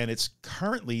Edinburgh, and it's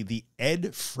currently the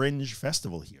Ed Fringe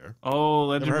Festival here.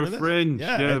 Oh, Edinburgh Fringe.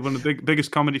 Yeah, one of the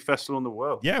biggest comedy festival in the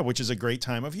world. Yeah, which is a great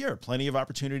time of year. Plenty of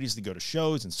opportunities to go to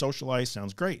shows and socialize.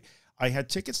 Sounds great. I had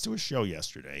tickets to a show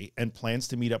yesterday and plans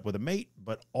to meet up with a mate,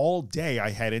 but all day I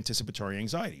had anticipatory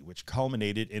anxiety, which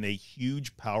culminated in a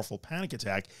huge, powerful panic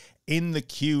attack in the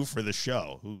queue for the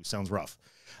show. Ooh, sounds rough.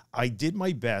 I did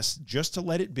my best just to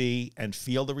let it be and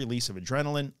feel the release of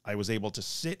adrenaline. I was able to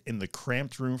sit in the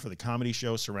cramped room for the comedy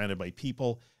show surrounded by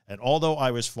people. And although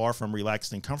I was far from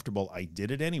relaxed and comfortable, I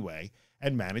did it anyway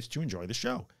and managed to enjoy the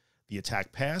show. The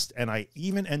attack passed, and I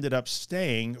even ended up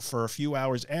staying for a few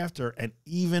hours after and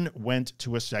even went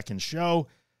to a second show.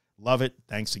 Love it.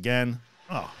 Thanks again.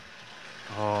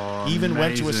 Even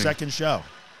went to a second show.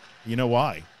 You know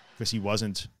why? Because he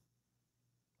wasn't.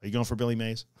 Are you going for Billy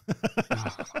Mays?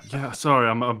 Yeah, sorry,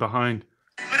 I'm behind.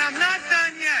 But I'm not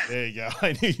done yet. There you go.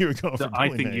 I knew you were going for Billy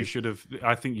Mays. I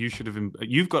think you should have.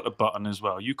 You've got a button as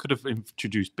well. You could have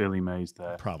introduced Billy Mays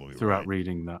there. Probably throughout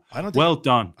reading that. Well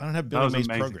done. I don't have Billy Mays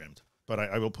programmed, but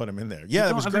I will put him in there. Yeah,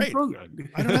 that was great.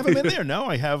 I don't have him in there. No,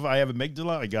 I have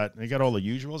amygdala. I got all the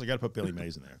usuals. I got to put Billy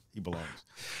Mays in there. He belongs.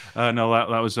 No,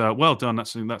 that was well done.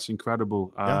 That's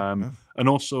incredible. And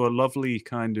also a lovely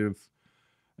kind of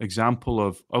example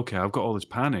of, okay, I've got all this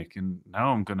panic, and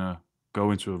now I'm gonna go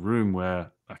into a room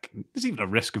where there's even a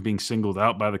risk of being singled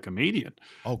out by the comedian.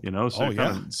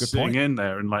 Sitting in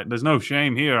there and like, there's no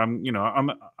shame here.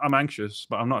 I'm anxious,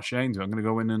 but I'm not ashamed. I'm gonna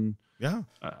go in and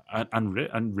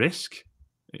risk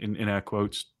in air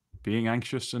quotes being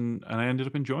anxious, and I ended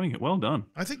up enjoying it. Well done.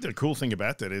 I think the cool thing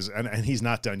about that is, and he's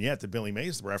not done yet, the Billy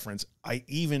Mays reference, I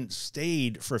even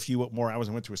stayed for a few more hours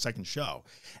and went to a second show.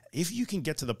 If you can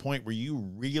get to the point where you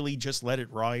really just let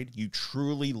it ride, you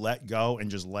truly let go and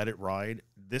just let it ride,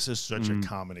 this is such a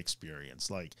common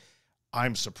experience. Like,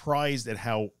 I'm surprised at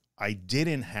how I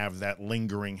didn't have that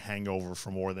lingering hangover for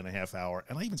more than a half hour,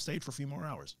 and I even stayed for a few more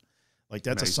hours. Like,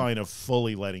 that's a sign of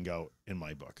fully letting go in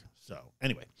my book. So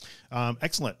anyway,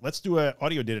 excellent. Let's do an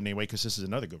audio did it anyway, because this is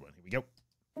another good one. Here we go.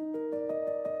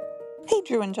 Hey,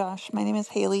 Drew and Josh. My name is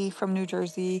Haley from New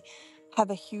Jersey. Have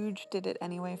a huge did it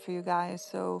anyway for you guys.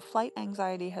 So flight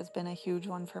anxiety has been a huge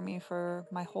one for me for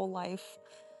my whole life.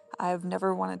 I've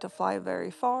never wanted to fly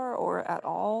very far or at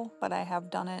all, but I have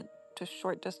done it to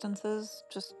short distances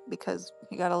just because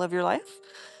you got to live your life.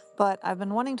 But I've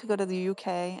been wanting to go to the UK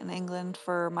and England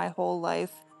for my whole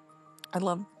life. I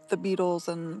love the Beatles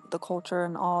and the culture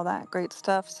and all that great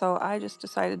stuff, so I just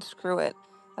decided, screw it.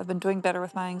 I've been doing better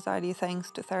with my anxiety thanks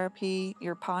to therapy,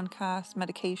 your podcast,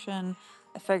 medication.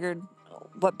 I figured,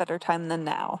 what better time than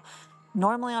now?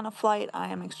 Normally on a flight, I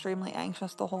am extremely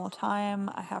anxious the whole time.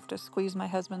 I have to squeeze my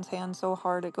husband's hand so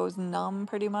hard it goes numb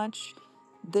pretty much.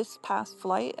 This past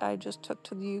flight I just took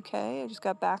to the UK, I just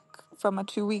got back from a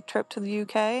 2-week trip to the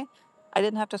UK. I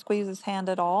didn't have to squeeze his hand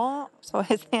at all, so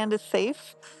his hand is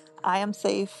safe. I am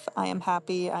safe. I am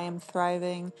happy. I am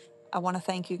thriving. I want to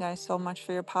thank you guys so much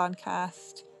for your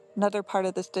podcast. Another part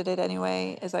of this did it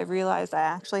anyway is I realized I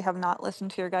actually have not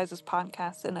listened to your guys'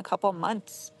 podcast in a couple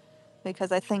months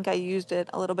because I think I used it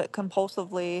a little bit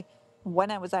compulsively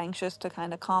when I was anxious to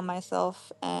kind of calm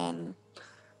myself and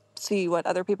see what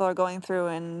other people are going through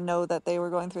and know that they were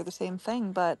going through the same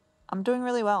thing. But I'm doing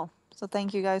really well. So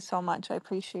thank you guys so much. I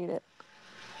appreciate it.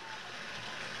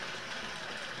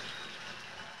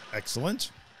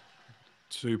 Excellent.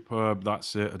 Superb.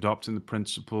 That's it. Adopting the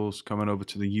principles, coming over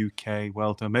to the UK.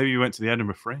 Well done. Maybe you went to the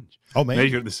Edinburgh Fringe. Oh, maybe. Maybe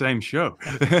you're at the same show.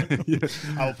 Yeah.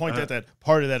 I will point out that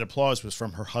part of that applause was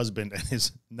from her husband and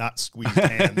his not squeezed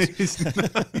hands.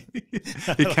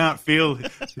 He can't feel.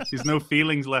 There's no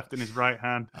feelings left in his right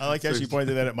hand. I like how she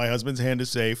pointed that out. My husband's hand is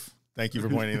safe. Thank you for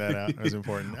pointing that out. That was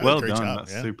important. Well great done. Job.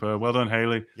 That's super. Well done,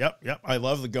 Haley. Yep. I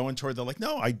love the going toward the, like,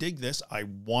 no, I dig this. I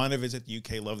want to visit the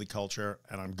UK, love the culture,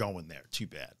 and I'm going there. Too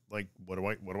bad. Like, what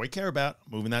do I care about?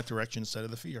 Moving that direction instead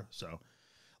of the fear. So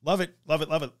love it. All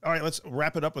right, let's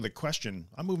wrap it up with a question.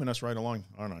 I'm moving us right along,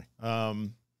 aren't I?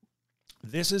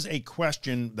 This is a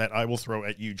question that I will throw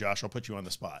at you, Josh. I'll put you on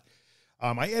the spot.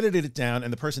 I edited it down,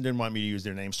 and the person didn't want me to use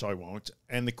their name, so I won't.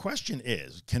 And the question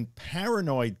is, can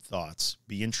paranoid thoughts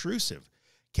be intrusive?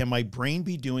 Can my brain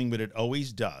be doing what it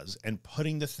always does and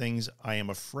putting the things I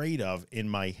am afraid of in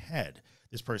my head?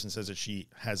 This person says that she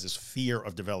has this fear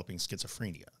of developing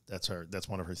schizophrenia. That's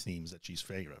one of her themes that she's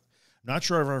afraid of. Not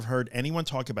sure if I've heard anyone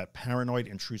talk about paranoid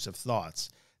intrusive thoughts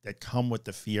that come with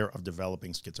the fear of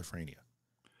developing schizophrenia.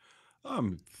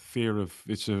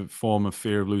 It's a form of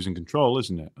fear of losing control,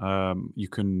 isn't it?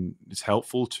 It's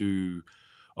helpful to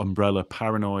umbrella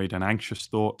paranoid and anxious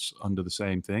thoughts under the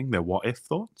same thing. They're what if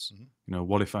thoughts. Mm-hmm. You know,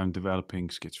 what if I'm developing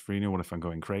schizophrenia? What if I'm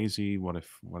going crazy? What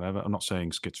if whatever? I'm not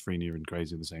saying schizophrenia and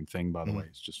crazy are the same thing, by the way.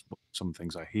 It's just some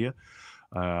things I hear.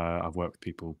 I've worked with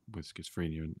people with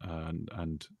schizophrenia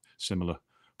and similar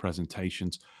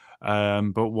presentations.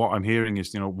 But what I'm hearing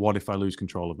is, what if I lose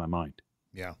control of my mind?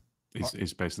 Yeah.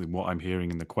 Is basically what I'm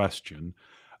hearing in the question.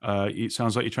 It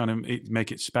sounds like you're trying to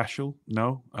make it special.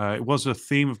 No, it was a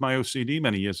theme of my OCD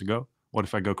many years ago. What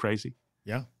if I go crazy?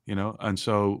 Yeah. And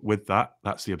so with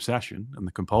that's the obsession, and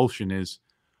the compulsion is,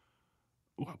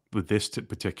 with this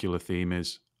particular theme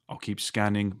is, I'll keep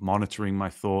scanning, monitoring my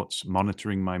thoughts,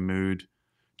 monitoring my mood,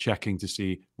 checking to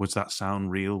see, was that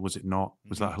sound real? Was it not?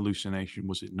 Was that hallucination?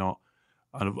 Was it not?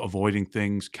 And avoiding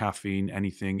things, caffeine,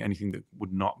 anything that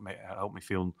would not help me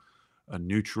feel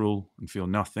neutral and feel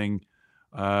nothing.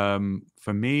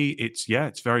 For me,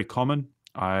 it's very common.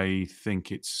 I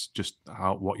think it's just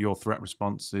what your threat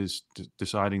response is,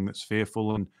 deciding that's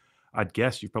fearful. And I'd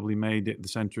guess you've probably made it the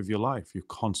center of your life. You're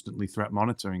constantly threat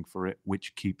monitoring for it,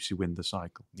 which keeps you in the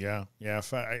cycle. Yeah.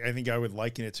 I think I would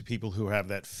liken it to people who have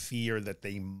that fear that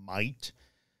they might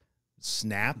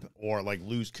snap or like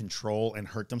lose control and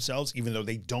hurt themselves, even though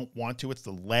they don't want to. It's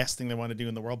the last thing they want to do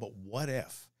in the world. But what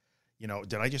if,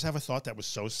 did I just have a thought that was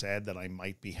so sad that I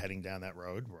might be heading down that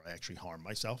road where I actually harm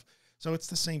myself? So it's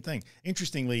the same thing.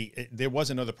 Interestingly, there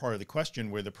was another part of the question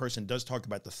where the person does talk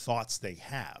about the thoughts they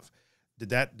have. Did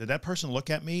that person look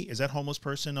at me? Is that homeless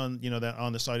person on, that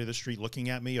on the side of the street looking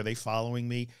at me? Are they following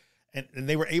me? And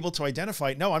they were able to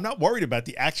identify, no, I'm not worried about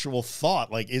the actual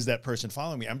thought. Like, is that person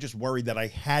following me? I'm just worried that I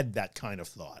had that kind of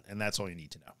thought. And that's all you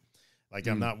need to know. Like,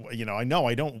 I'm not, I know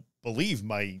I don't believe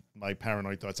my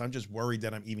paranoid thoughts. I'm just worried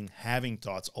that I'm even having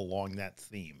thoughts along that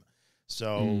theme.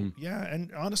 So yeah.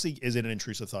 And honestly, is it an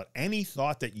intrusive thought? Any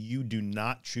thought that you do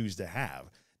not choose to have,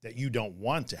 that you don't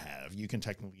want to have, you can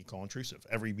technically call intrusive.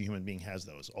 Every human being has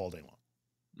those all day long.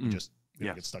 You just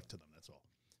get stuck to them. That's all.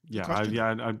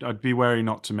 I'd be wary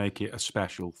not to make it a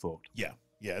special thought. Yeah.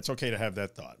 It's okay to have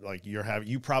that thought. Like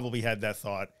you probably had that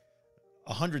thought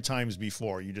 100 times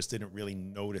before. You just didn't really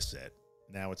notice it.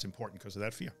 Now it's important because of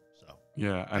that fear. So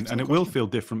yeah. And it will feel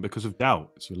different because of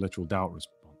doubt. It's your literal doubt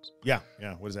response. Yeah.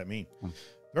 What does that mean?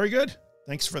 Very good.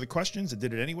 Thanks for the questions. I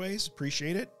did it anyways.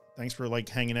 Appreciate it. Thanks for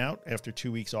hanging out after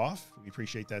 2 weeks off. We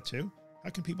appreciate that too. How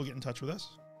can people get in touch with us?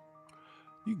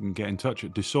 You can get in touch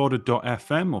at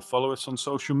disordered.fm or follow us on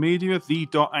social media,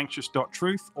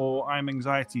 the.anxious.truth or I'm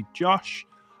Anxiety Josh.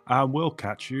 And we'll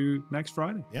catch you next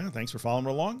Friday. Yeah, thanks for following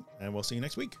along, and we'll see you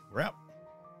next week. We're out.